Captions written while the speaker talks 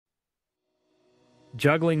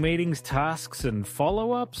Juggling meetings, tasks, and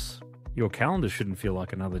follow-ups? Your calendar shouldn't feel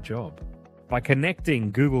like another job. By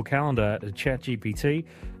connecting Google Calendar to ChatGPT,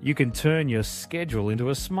 you can turn your schedule into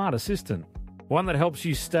a smart assistant, one that helps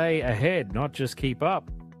you stay ahead, not just keep up.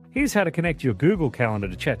 Here's how to connect your Google Calendar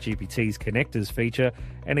to ChatGPT's Connectors feature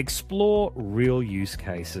and explore real use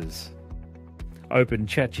cases. Open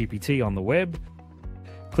ChatGPT on the web,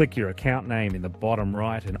 click your account name in the bottom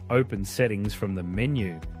right and open Settings from the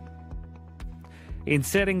menu. In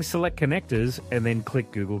Settings, select Connectors and then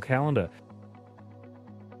click Google Calendar.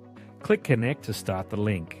 Click Connect to start the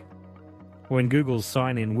link. When Google's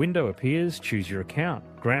sign-in window appears, choose your account,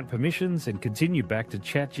 grant permissions, and continue back to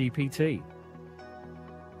ChatGPT.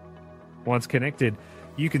 Once connected,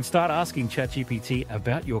 you can start asking ChatGPT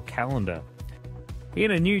about your calendar.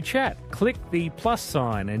 In a new chat, click the plus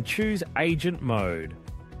sign and choose Agent Mode.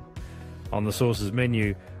 On the Sources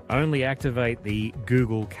menu, only activate the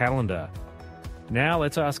Google Calendar. Now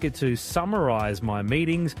let's ask it to summarize my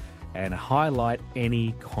meetings and highlight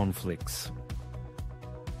any conflicts.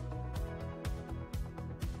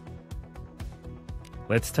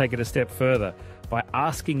 Let's take it a step further by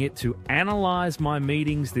asking it to analyze my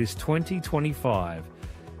meetings this 2025.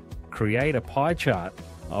 Create a pie chart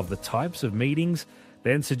of the types of meetings,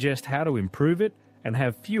 then suggest how to improve it and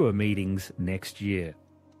have fewer meetings next year.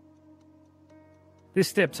 This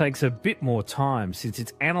step takes a bit more time since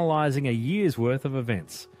it's analysing a year's worth of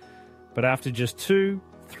events. But after just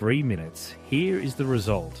 2-3 minutes, here is the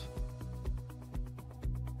result.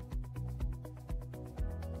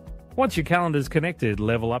 Once your calendar's connected,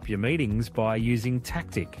 level up your meetings by using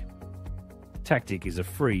Tactiq. Tactiq is a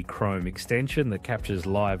free Chrome extension that captures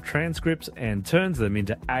live transcripts and turns them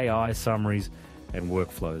into AI summaries and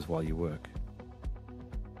workflows while you work.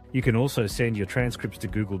 You can also send your transcripts to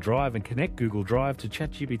Google Drive and connect Google Drive to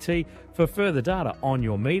ChatGPT for further data on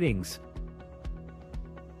your meetings.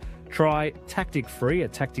 Try Tactiq free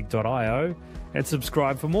at tactiq.io and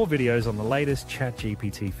subscribe for more videos on the latest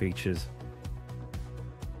ChatGPT features.